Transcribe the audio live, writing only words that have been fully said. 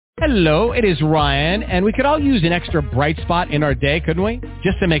Hello, it is Ryan, and we could all use an extra bright spot in our day, couldn't we?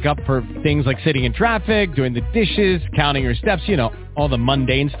 Just to make up for things like sitting in traffic, doing the dishes, counting your steps, you know, all the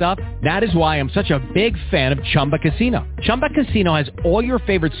mundane stuff. That is why I'm such a big fan of Chumba Casino. Chumba Casino has all your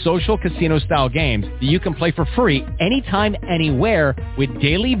favorite social casino-style games that you can play for free anytime, anywhere with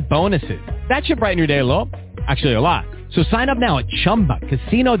daily bonuses. That should brighten your day a little. Actually, a lot. So sign up now at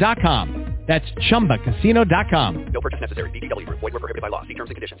ChumbaCasino.com. That's ChumbaCasino.com. No purchase necessary. VGW Group. Void where prohibited by law. See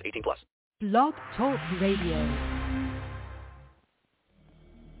terms and conditions. 18+. Blog Talk Radio.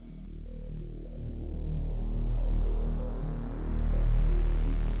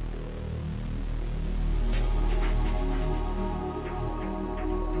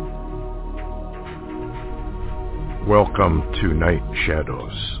 Welcome to Night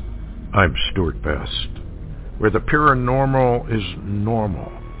Shadows. I'm Stuart Best, where the paranormal is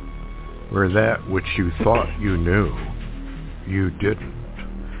normal, where that which you thought you knew, you didn't,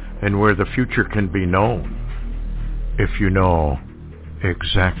 and where the future can be known if you know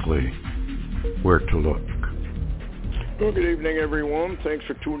exactly where to look. Well, good evening, everyone. Thanks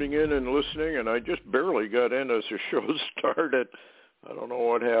for tuning in and listening, and I just barely got in as the show started. I don't know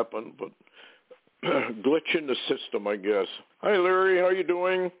what happened, but glitch in the system, I guess. Hi, Larry. How you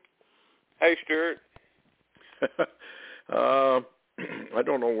doing? Hey, Stuart. I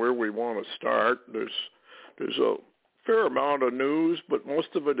don't know where we want to start. There's a fair amount of news, but most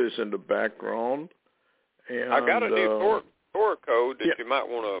of it is in the background. And I got a new Tor code that you might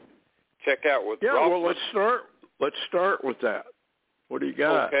want to check out with. Yeah, Rob. well, let's start with that. What do you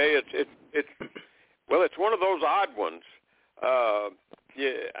got? Okay, it's one of those odd ones.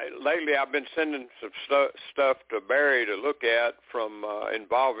 Lately I've been sending some stuff to Barry to look at from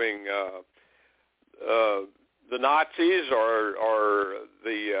involving the Nazis or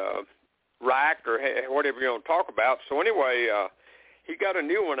the Iraq or whatever you want to talk about. So anyway, he got a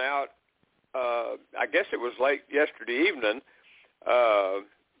new one out. I guess it was late yesterday evening,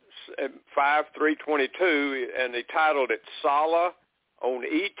 5/3/22, and he titled it "Saleh on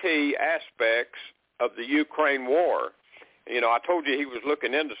ET Aspects of the Ukraine War." You know, I told you he was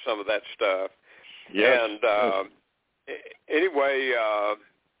looking into some of that stuff. Yes. And anyway,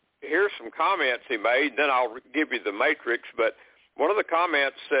 here's some comments he made. Then I'll give you the matrix. But one of the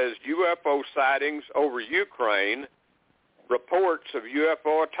comments says UFO sightings over Ukraine, reports of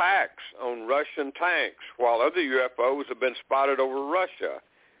UFO attacks on Russian tanks, while other UFOs have been spotted over Russia.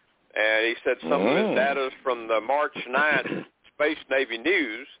 And he said some of his data is from the March 9th Space Navy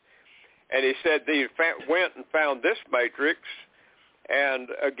News. And he said they went and found this matrix,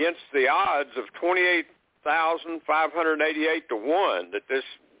 and against the odds of 28,588 to 1 that this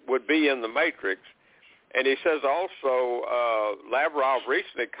would be in the matrix. And he says also, Lavrov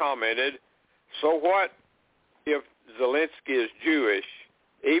recently commented, so what if Zelensky is Jewish?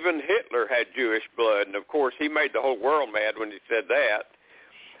 Even Hitler had Jewish blood, and of course he made the whole world mad when he said that.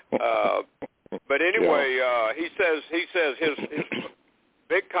 But anyway, he says his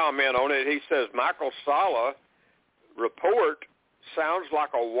big comment on it, he says Michael Saleh report sounds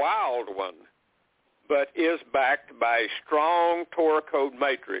like a wild one, but is backed by a strong Torah code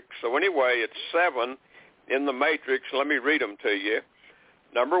matrix. So anyway, it's 7 in the matrix. Let me read them to you.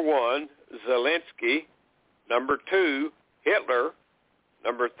 Number 1, Zelensky. Number 2, Hitler.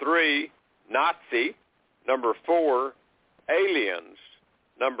 Number 3, Nazi. Number 4, aliens.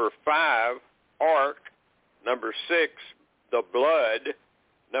 Number 5, Ark. Number 6, the blood.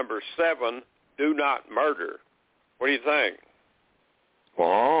 Number 7, do not murder. What do you think?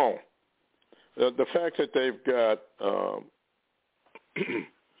 Wow. The fact that they've got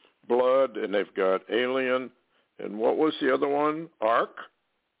blood and they've got alien, and what was the other one? Ark?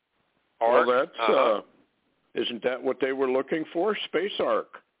 Well, that's isn't that what they were looking for? Space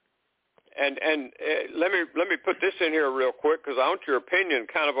Ark. And let me put this in here real quick because I want your opinion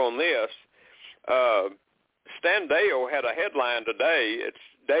kind of on this. Stan Deyo had a headline today. It's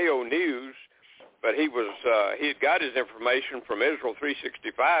Deyo News, but he had got his information from Israel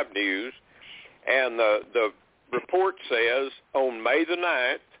 365 News, and the report says on May the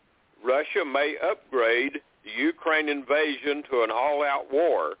 9th, Russia may upgrade the Ukraine invasion to an all-out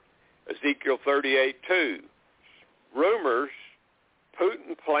war, Ezekiel 38:2. Rumors,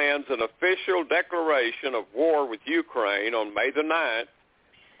 Putin plans an official declaration of war with Ukraine on May the 9th,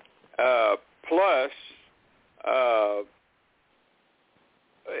 plus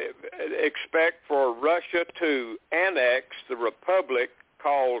expect for Russia to annex the republic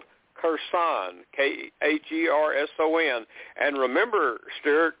called Kherson, Kherson. And remember,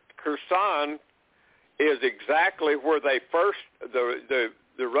 Stuart, Kherson is exactly where they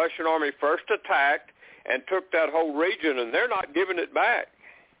the Russian army first attacked and took that whole region, and they're not giving it back.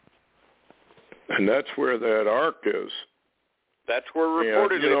 And that's where that ark is. That's where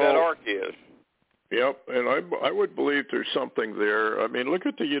reportedly that ark is. Yep, and I would believe there's something there. I mean, look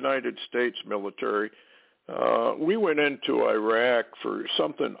at the United States military. We went into Iraq for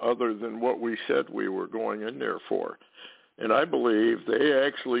something other than what we said we were going in there for. And I believe they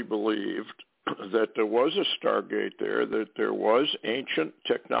actually believed that there was a Stargate there, that there was ancient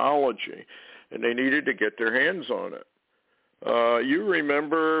technology, and they needed to get their hands on it. You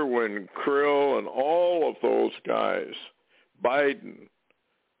remember when Krill and all of those guys, Biden,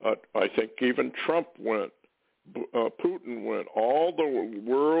 I think even Trump went, Putin went, all the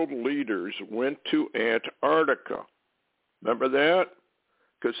world leaders went to Antarctica. Remember that?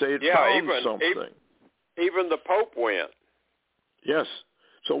 Because they had found something. Even the Pope went. Yes.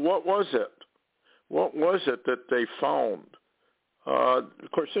 So what was it? What was it that they found?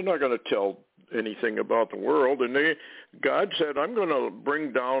 Of course, they're not going to tell anything about the world. And God said, I'm going to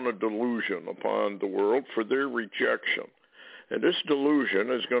bring down a delusion upon the world for their rejection. And this delusion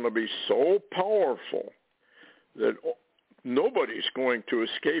is going to be so powerful that nobody's going to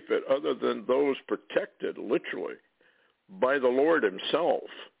escape it other than those protected, literally, by the Lord himself.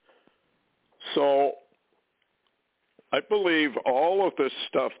 So I believe all of this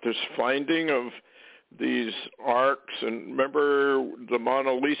stuff, this finding of these arcs, and remember the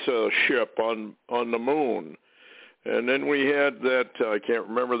Mona Lisa ship on the moon, and then we had that, I can't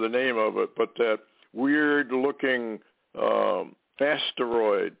remember the name of it, but that weird-looking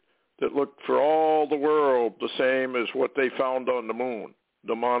asteroid that looked for all the world the same as what they found on the moon,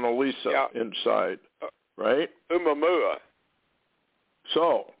 the Mona Lisa inside, right? Oumuamua.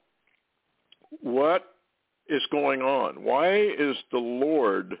 So, what is going on? Why is the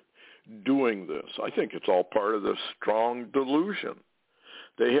Lord doing this? I think it's all part of this strong delusion.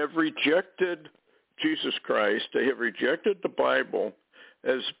 They have rejected Jesus Christ. They have rejected the Bible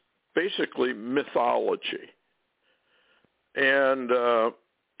as basically mythology. And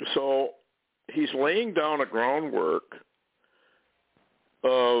so he's laying down a groundwork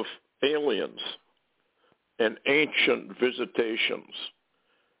of aliens and ancient visitations.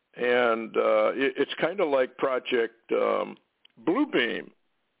 And it's kind of like Project Bluebeam,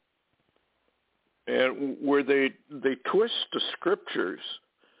 and where they twist the scriptures,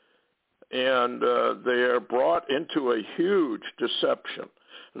 and they are brought into a huge deception.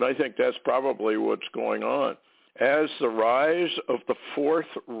 And I think that's probably what's going on. As the rise of the Fourth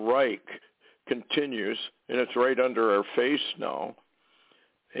Reich continues, and it's right under our face now,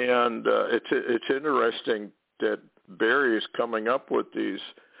 and it's interesting that Barry is coming up with these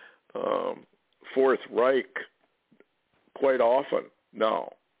Fourth Reich quite often now.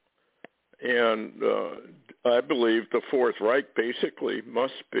 And I believe the Fourth Reich basically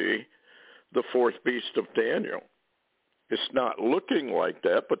must be the fourth beast of Daniel. It's not looking like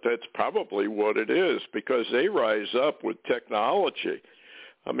that, but that's probably what it is, because they rise up with technology.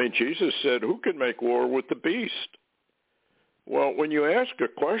 I mean, Jesus said, who can make war with the beast? Well, when you ask a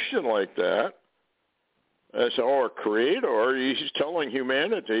question like that, as our creator, he's telling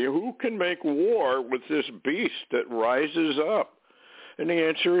humanity, who can make war with this beast that rises up? And the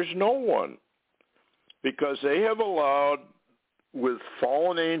answer is no one, because they have allowed, with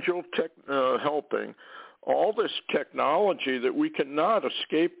fallen angel helping, all this technology that we cannot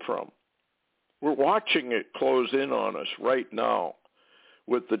escape from. We're watching it close in on us right now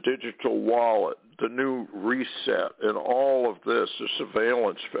with the digital wallet, the new reset, and all of this, the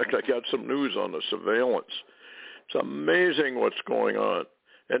surveillance. In fact, I got some news on the surveillance. It's amazing what's going on.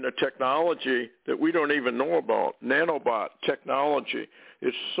 And the technology that we don't even know about, nanobot technology,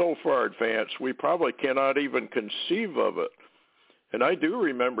 is so far advanced, we probably cannot even conceive of it. And I do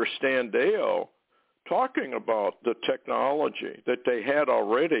remember Stan Deyo talking about the technology that they had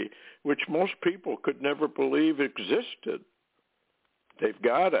already, which most people could never believe existed. They've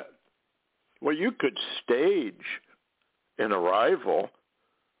got it. Well, you could stage an arrival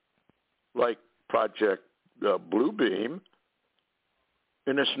like Project Bluebeam,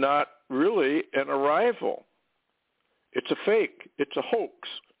 and it's not really an arrival. It's a fake. It's a hoax.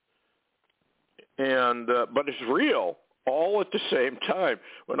 And but it's real all at the same time.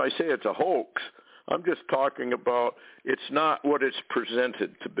 When I say it's a hoax, I'm just talking about it's not what it's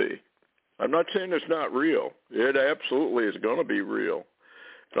presented to be. I'm not saying it's not real. It absolutely is going to be real.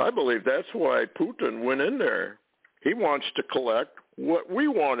 And I believe that's why Putin went in there. He wants to collect what we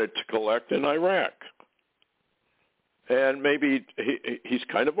wanted to collect in Iraq. And maybe he's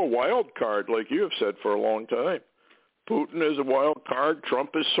kind of a wild card, like you have said for a long time. Putin is a wild card.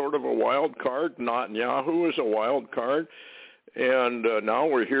 Trump is sort of a wild card. Netanyahu is a wild card. And now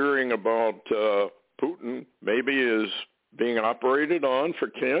we're hearing about Putin maybe is being operated on for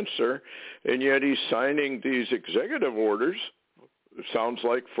cancer, and yet he's signing these executive orders. It sounds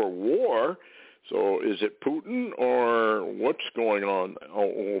like for war. So is it Putin or what's going on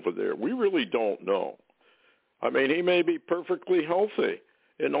over there? We really don't know. I mean, he may be perfectly healthy,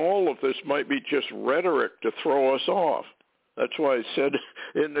 and all of this might be just rhetoric to throw us off. That's why I said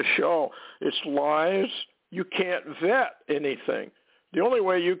in the show, it's lies. You can't vet anything. The only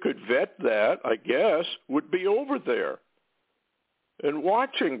way you could vet that, I guess, would be over there and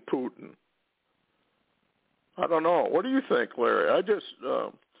watching Putin. I don't know. What do you think, Larry?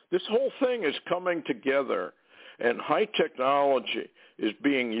 This whole thing is coming together, and high technology is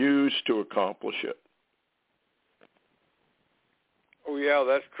being used to accomplish it. Oh, yeah,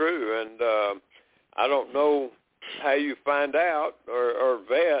 that's true. And I don't know how you find out or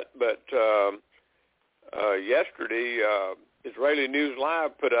vet, but yesterday Israeli News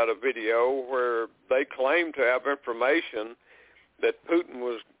Live put out a video where they claim to have information that Putin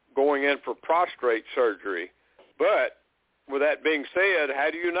was going in for prostate surgery. But with that being said, how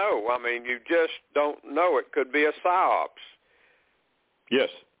do you know? I mean, you just don't know. It could be a psyops. Yes.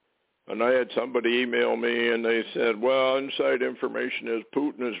 And I had somebody email me, and they said, well, inside information is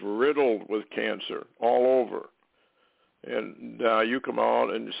Putin is riddled with cancer all over. And you come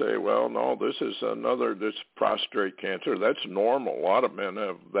out and say, well, no, this prostate cancer. That's normal. A lot of men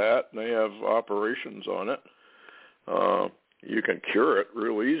have that, and they have operations on it. You can cure it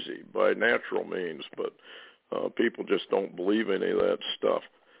real easy by natural means, but people just don't believe any of that stuff.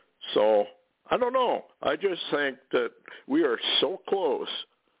 So I don't know. I just think that we are so close,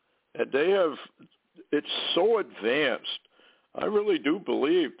 and it's so advanced. I really do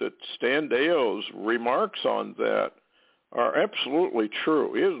believe that Stan Deyo's remarks on that are absolutely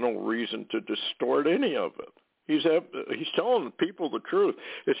true. He has no reason to distort any of it. He's telling people the truth.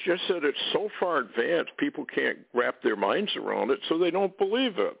 It's just that it's so far advanced, people can't wrap their minds around it, so they don't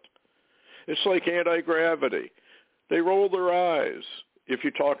believe it. It's like anti-gravity. They roll their eyes if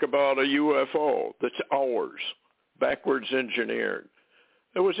you talk about a UFO that's ours, backwards engineered.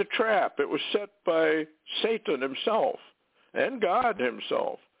 It was a trap. It was set by Satan himself and God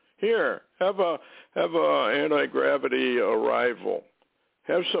himself. Here, have a anti-gravity arrival.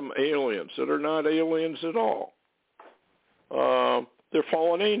 Have some aliens that are not aliens at all. They're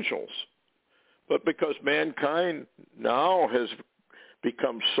fallen angels. But because mankind now has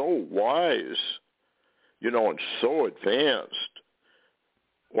become so wise, and so advanced,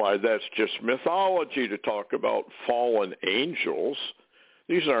 why, that's just mythology to talk about fallen angels.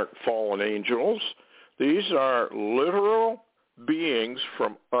 These aren't fallen angels. These are literal beings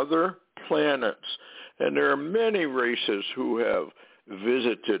from other planets. And there are many races who have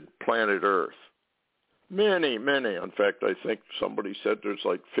visited planet Earth. Many, many. In fact, I think somebody said there's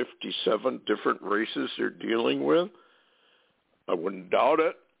like 57 different races they're dealing with. I wouldn't doubt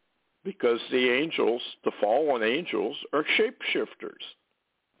it, because the angels, the fallen angels, are shapeshifters.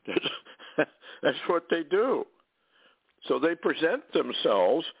 That's what they do. So they present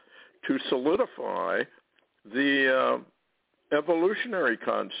themselves to solidify the evolutionary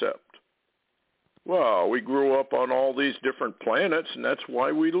concept. Well, we grew up on all these different planets, and that's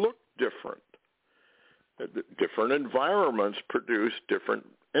why we look different. Different environments produce different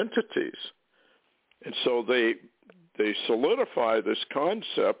entities. And so they solidify this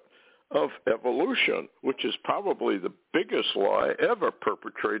concept of evolution, which is probably the biggest lie ever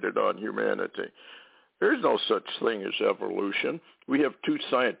perpetrated on humanity. There's no such thing as evolution. We have 2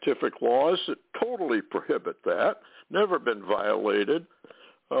 scientific laws that totally prohibit that, never been violated.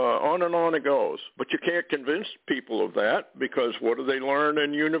 On and on it goes. But you can't convince people of that, because what do they learn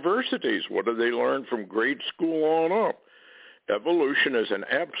in universities? What do they learn from grade school on up? Evolution is an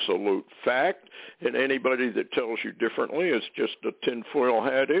absolute fact, and anybody that tells you differently is just a tinfoil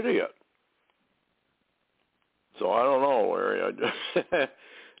hat idiot. So I don't know, Larry.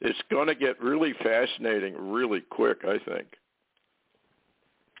 It's going to get really fascinating really quick, I think.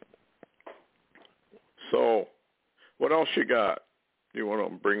 So what else you got you want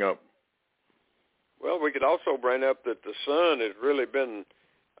to bring up? Well, we could also bring up that the sun has really been,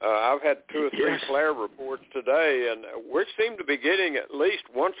 I've had 2 or 3 flare reports today, and we seem to be getting at least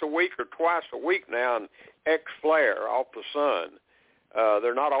once a week or twice a week now an X-flare off the sun.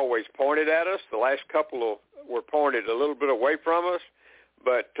 They're not always pointed at us. The last couple were pointed a little bit away from us,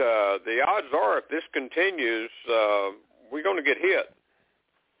 but the odds are if this continues, we're going to get hit.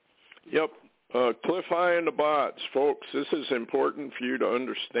 Yep. Cliff High and the bots, folks, this is important for you to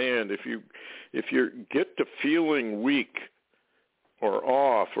understand. If you get to feeling weak or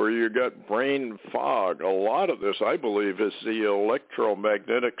off, or you got brain fog, a lot of this, I believe, is the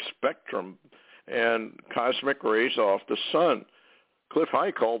electromagnetic spectrum and cosmic rays off the sun. Cliff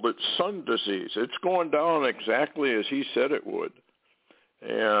High called it sun disease. It's going down exactly as he said it would.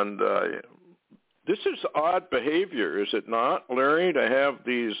 And this is odd behavior, is it not, Larry, to have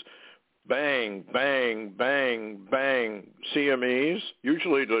these bang, bang, bang, bang CMEs?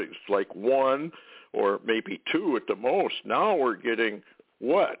 Usually it's like one or maybe two at the most. Now we're getting,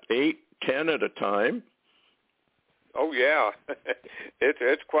 8, 10 at a time? Oh, yeah.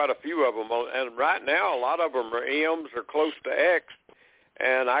 It's quite a few of them. And right now, a lot of them are M's or close to X.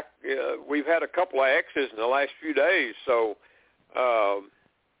 And we've had a couple of X's in the last few days. So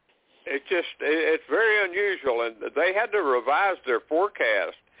it's very unusual. And they had to revise their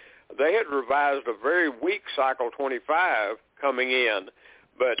forecast. They had revised a very weak cycle 25 coming in.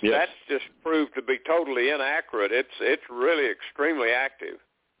 But yes, that's just proved to be totally inaccurate. It's really extremely active.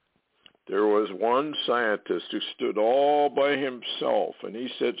 There was one scientist who stood all by himself, and he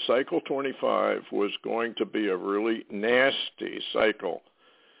said cycle 25 was going to be a really nasty cycle.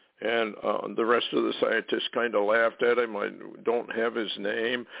 And the rest of the scientists kind of laughed at him. I don't have his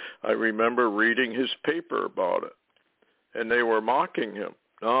name. I remember reading his paper about it, and they were mocking him.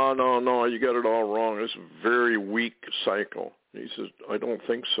 No, you got it all wrong. It's a very weak cycle. He says, I don't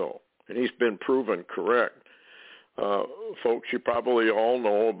think so. And he's been proven correct. Folks, you probably all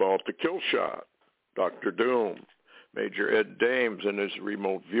know about the kill shot, Dr. Doom, Major Ed Dames and his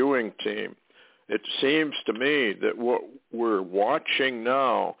remote viewing team. It seems to me that what we're watching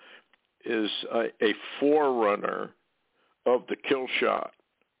now is a forerunner of the kill shot,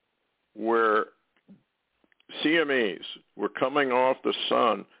 where CMEs were coming off the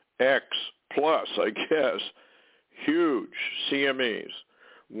sun, X plus, I guess, huge CMEs,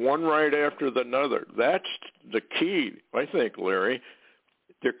 one right after the other. That's the key, I think, Larry.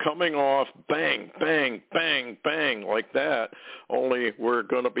 They're coming off bang, bang, bang, bang like that, only we're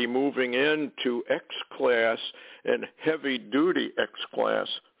going to be moving into X-class and heavy-duty X-class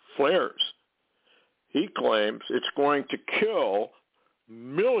flares. He claims it's going to kill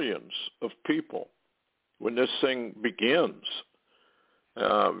millions of people when this thing begins.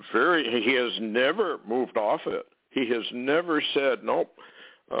 He has never moved off it. He has never said, nope,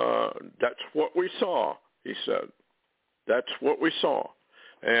 that's what we saw, he said. That's what we saw.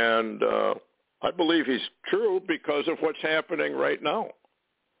 And I believe he's true because of what's happening right now.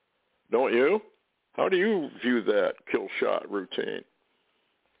 Don't you? How do you view that kill shot routine?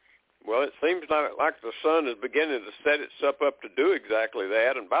 Well, it seems like the sun is beginning to set itself up to do exactly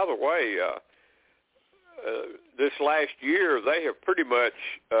that. And by the way, this last year they have pretty much,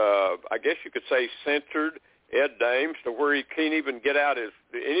 I guess you could say, censored Ed Dames to where he can't even get out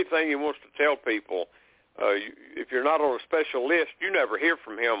anything he wants to tell people. If you're not on a special list, you never hear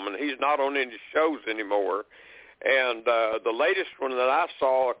from him, and he's not on any shows anymore. And the latest one that I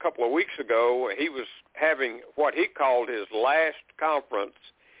saw a couple of weeks ago, he was having what he called his last conference,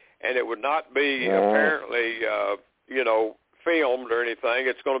 and it would not be apparently, filmed or anything.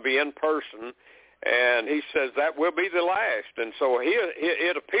 It's going to be in person, and he says that will be the last. And so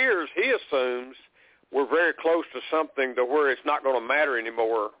it appears he assumes we're very close to something to where it's not going to matter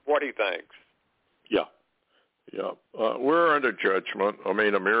anymore what he thinks. Yeah. We're under judgment. I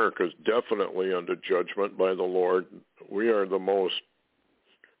mean, America's definitely under judgment by the Lord. We are the most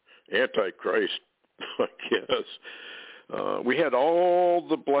antichrist, I guess. We had all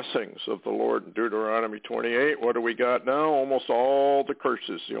the blessings of the Lord in Deuteronomy 28. What do we got now? Almost all the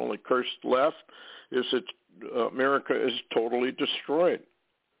curses. The only curse left is that America is totally destroyed.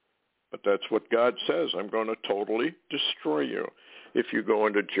 But that's what God says. I'm going to totally destroy you. If you go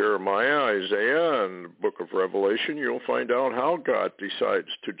into Jeremiah, Isaiah, and the book of Revelation, you'll find out how God decides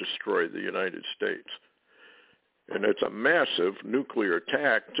to destroy the United States. And it's a massive nuclear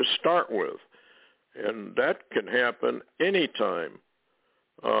attack to start with. And that can happen anytime.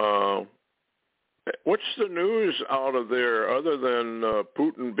 What's the news out of there other than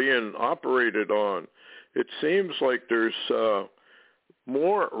Putin being operated on? It seems like there's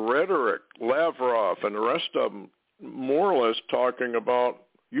more rhetoric, Lavrov and the rest of them, more or less talking about,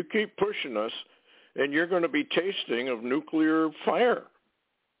 you keep pushing us and you're going to be tasting of nuclear fire.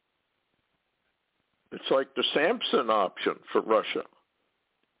 It's like the Samson option for Russia.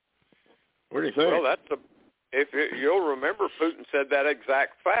 What do you think? Well, if you'll remember, Putin said that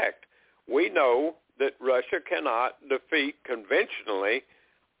exact fact. We know that Russia cannot defeat conventionally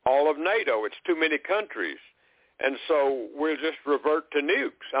all of NATO. It's too many countries. And so we'll just revert to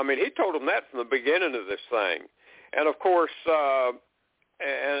nukes. I mean, he told them that from the beginning of this thing. And, of course,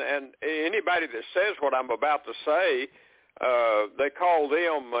 and anybody that says what I'm about to say, they call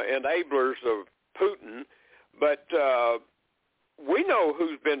them enablers of Putin. But we know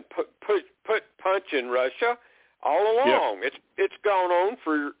who's been put punching Russia all along. Yeah. It's gone on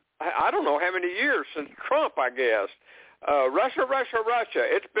for I don't know how many years, since Trump, I guess. Russia.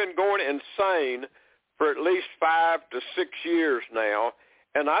 It's been going insane for at least 5 to 6 years now,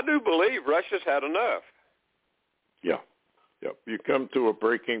 and I do believe Russia's had enough. Yeah. Yep. You come to a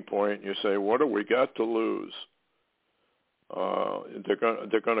breaking point and you say, what do we got to lose? They're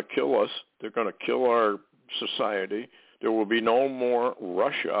going to kill us. They're going to kill our society. There will be no more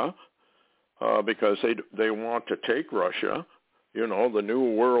Russia because they want to take Russia, you know, the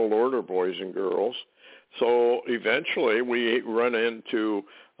new world order, boys and girls. So eventually we run into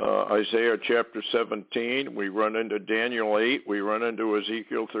Isaiah chapter 17. We run into Daniel 8. We run into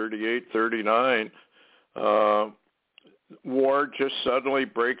Ezekiel 38, 39. War just suddenly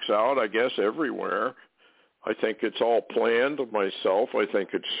breaks out, I guess, everywhere. I think it's all planned myself. I think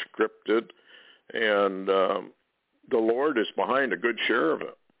it's scripted. And the Lord is behind a good share of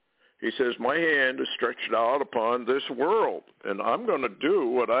it. He says, my hand is stretched out upon this world, and I'm going to do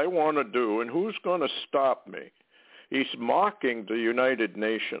what I want to do, and who's going to stop me? He's mocking the United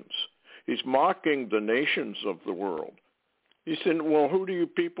Nations. He's mocking the nations of the world. He said, well, who do you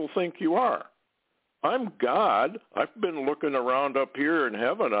people think you are? I'm God. I've been looking around up here in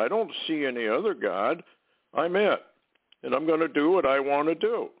heaven. I don't see any other God. I'm it, and I'm going to do what I want to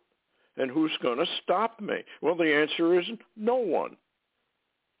do. And who's going to stop me? Well, the answer is no one.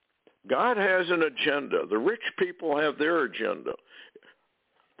 God has an agenda. The rich people have their agenda.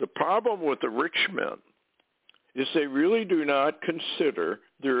 The problem with the rich men is they really do not consider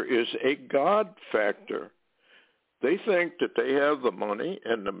there is a God factor. They think that they have the money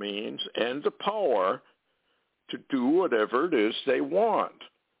and the means and the power to do whatever it is they want.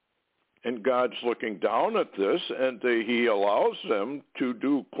 And God's looking down at this, and he allows them to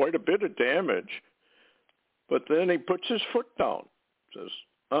do quite a bit of damage. But then he puts his foot down, says,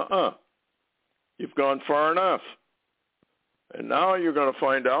 you've gone far enough. And now you're going to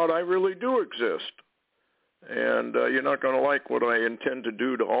find out I really do exist. And you're not going to like what I intend to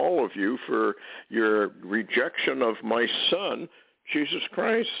do to all of you for your rejection of my son, Jesus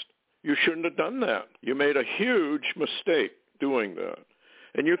Christ. You shouldn't have done that. You made a huge mistake doing that.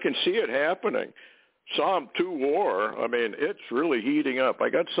 And you can see it happening. Psalm 2 war, I mean, it's really heating up. I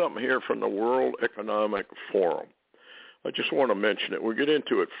got something here from the World Economic Forum. I just want to mention it. We'll get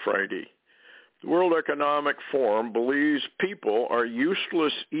into it Friday. The World Economic Forum believes people are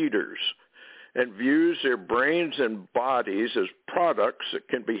useless eaters and views their brains and bodies as products that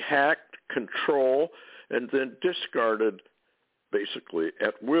can be hacked, controlled, and then discarded basically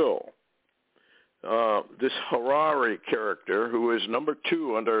at will. This Harari character, who is number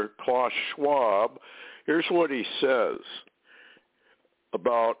 2 under Klaus Schwab, here's what he says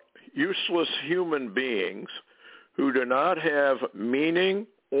about useless human beings who do not have meaning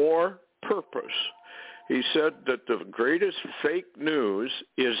or purpose. He said that the greatest fake news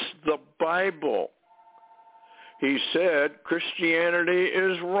is the Bible. He said Christianity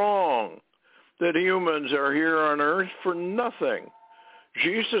is wrong, that humans are here on earth for nothing.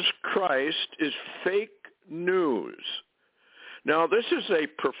 Jesus Christ is fake news. Now, this is a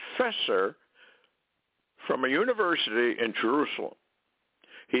professor from a university in Jerusalem.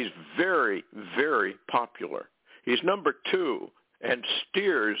 He's very, very popular. He's number 2 and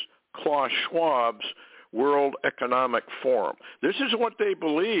steers Klaus Schwab's World Economic Forum. This is what they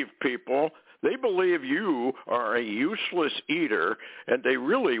believe, people. They believe you are a useless eater, and they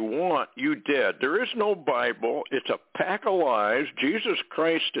really want you dead. There is no Bible. It's a pack of lies. Jesus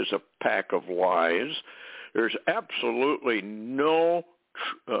Christ is a pack of lies. There's absolutely no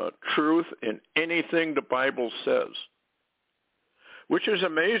truth in anything the Bible says, which is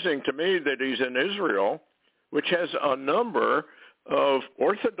amazing to me that he's in Israel, which has a number of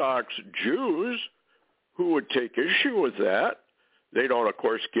Orthodox Jews who would take issue with that. They don't, of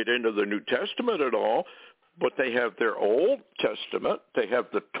course, get into the New Testament at all, but they have their Old Testament. They have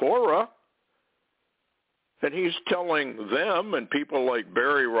the Torah. And he's telling them and people like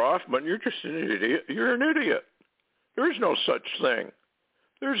Barry Rothman, you're just an idiot. You're an idiot. There is no such thing.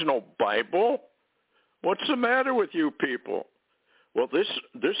 There's no Bible. What's the matter with you people? Well,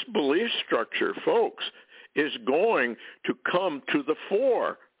 this belief structure, folks, is going to come to the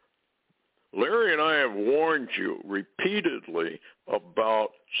fore. Larry and I have warned you repeatedly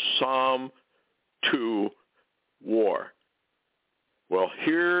about Psalm 2 war. Well,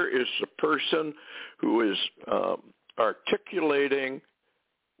 here is the person who is articulating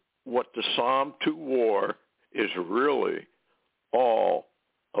what the Psalm 2 war is really all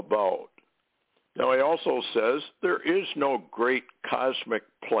about. Now, he also says there is no great cosmic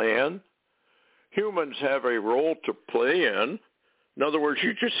plan. Humans have a role to play in, In other words,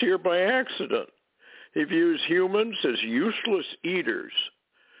 you're just here by accident. He views humans as useless eaters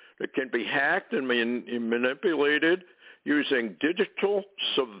that can be hacked and manipulated using digital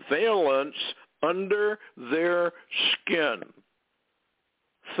surveillance under their skin.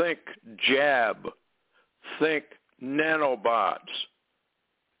 Think jab. Think nanobots.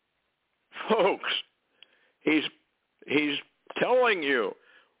 Folks, he's telling you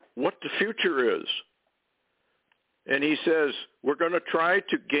what the future is. And he says, we're going to try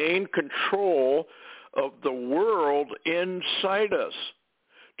to gain control of the world inside us,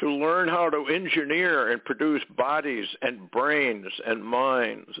 to learn how to engineer and produce bodies and brains and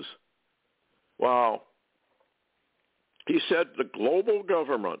minds. Wow. He said the global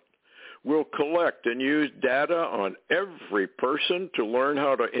government will collect and use data on every person to learn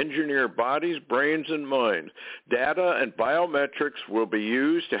how to engineer bodies, brains, and minds. Data and biometrics will be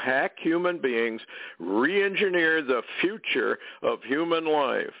used to hack human beings, re-engineer the future of human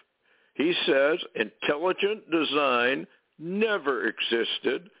life. He says intelligent design never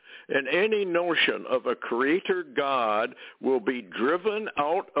existed, and any notion of a creator God will be driven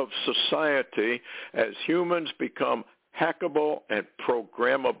out of society as humans become hackable and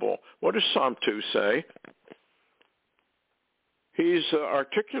programmable. What does Psalm 2 say? He's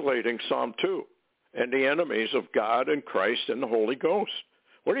articulating Psalm 2 and the enemies of God and Christ and the Holy Ghost.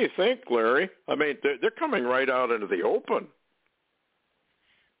 What do you think, Larry? I mean, they're coming right out into the open.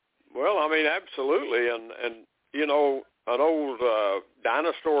 Well, I mean, absolutely. And you know, an old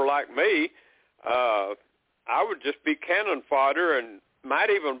dinosaur like me, I would just be cannon fodder and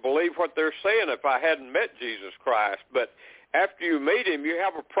might even believe what they're saying if I hadn't met Jesus Christ. But after you meet him, you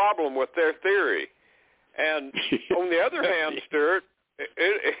have a problem with their theory. And on the other hand, Stuart,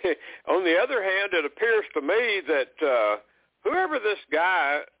 on the other hand, it appears to me that whoever this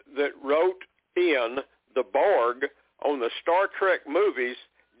guy that wrote in the Borg on the Star Trek movies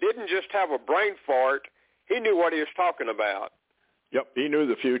didn't just have a brain fart. He knew what he was talking about. Yep, he knew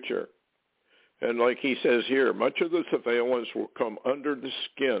the future. And like he says here, much of the surveillance will come under the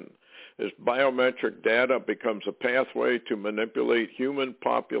skin as biometric data becomes a pathway to manipulate human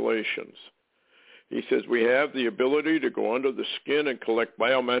populations. He says we have the ability to go under the skin and collect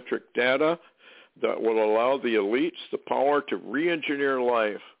biometric data that will allow the elites the power to re-engineer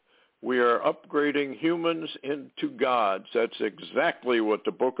life. We are upgrading humans into gods. That's exactly what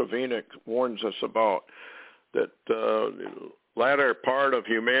the Book of Enoch warns us about, that latter part of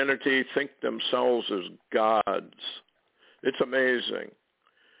humanity think themselves as gods. It's amazing.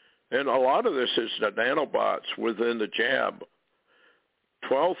 And a lot of this is the nanobots within the jab.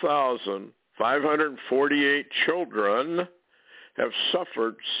 12,548 children have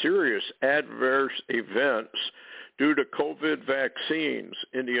suffered serious adverse events due to COVID vaccines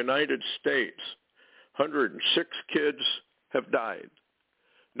in the United States. 106 kids have died.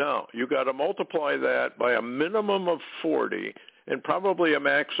 Now, you got to multiply that by a minimum of 40 and probably a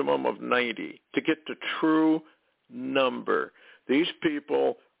maximum of 90 to get the true number. These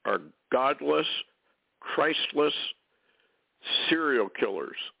people are godless, Christless serial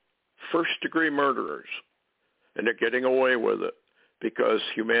killers, first-degree murderers, and they're getting away with it because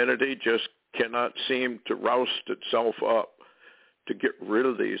humanity just cannot seem to roust itself up to get rid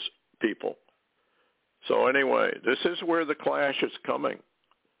of these people. So anyway, this is where the clash is coming.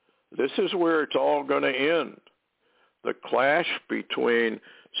 This is where it's all going to end. The clash between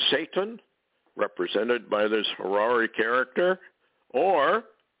Satan, represented by this Harari character, or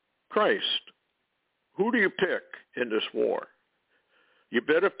Christ. Who do you pick in this war? You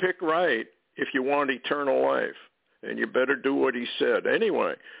better pick right if you want eternal life, and you better do what he said.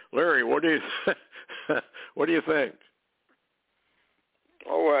 Anyway, Larry, what do you think?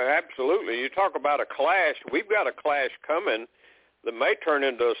 Oh, absolutely. You talk about a clash. We've got a clash coming that may turn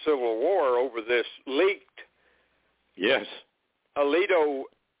into a civil war over this leaked, yes, Alito,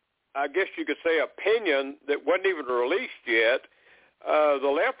 I guess you could say, opinion that wasn't even released yet.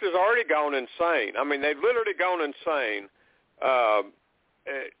 The left has already gone insane. I mean, they've literally gone insane. I'll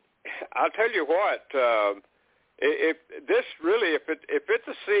tell you what, if it's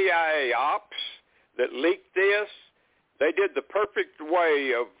a CIA ops that leaked this, they did the perfect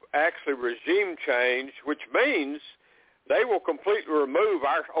way of actually regime change, which means they will completely remove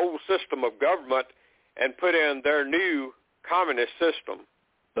our old system of government and put in their new communist system.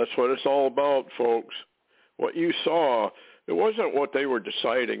 That's what it's all about, folks. What you saw, it wasn't what they were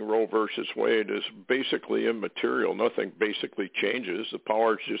deciding, Roe versus Wade, is basically immaterial. Nothing basically changes. The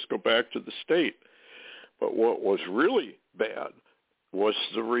powers just go back to the state. But what was really bad was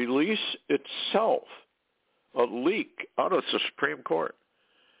the release itself, a leak out of the Supreme Court.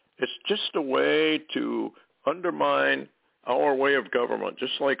 It's just a way to undermine our way of government,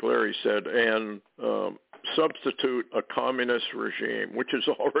 just like Larry said, and substitute a communist regime, which is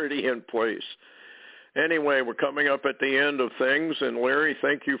already in place. Anyway, we're coming up at the end of things, and Larry,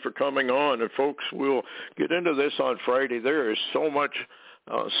 thank you for coming on. And folks, we'll get into this on Friday. There is so much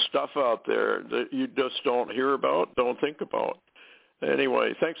stuff out there that you just don't hear about, don't think about.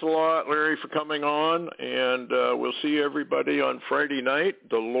 Anyway, thanks a lot, Larry, for coming on, and we'll see everybody on Friday night,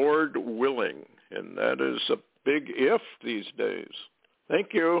 the Lord willing. And that is a big if these days.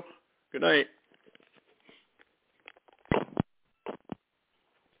 Thank you. Good night.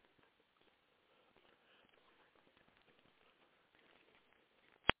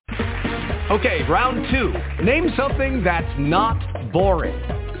 Okay, round two. Name something that's not boring.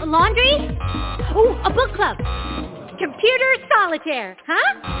 A laundry? Ooh, a book club. Computer solitaire,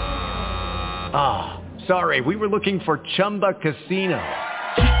 huh? Ah, sorry, we were looking for Chumba Casino.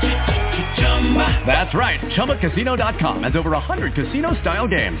 That's right, ChumbaCasino.com has over 100 casino-style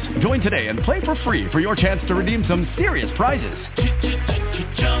games. Join today and play for free for your chance to redeem some serious prizes.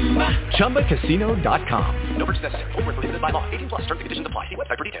 ChumbaCasino.com. No purchase necessary. Void where prohibited by law. 18+ terms and conditions apply. See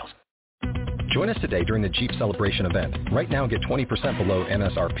website for details. Join us today during the Jeep Celebration event. Right now, get 20% below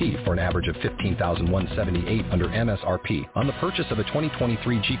MSRP for an average of $15,178 under MSRP on the purchase of a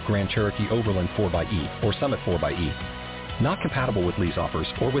 2023 Jeep Grand Cherokee Overland 4xE or Summit 4xE. Not compatible with lease offers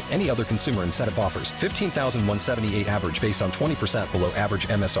or with any other consumer incentive offers. $15,178 average based on 20% below average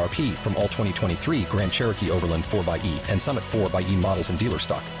MSRP from all 2023 Grand Cherokee Overland 4xE and Summit 4xE models in dealer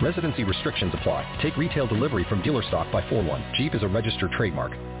stock. Residency restrictions apply. Take retail delivery from dealer stock by 4/1. Jeep is a registered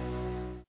trademark.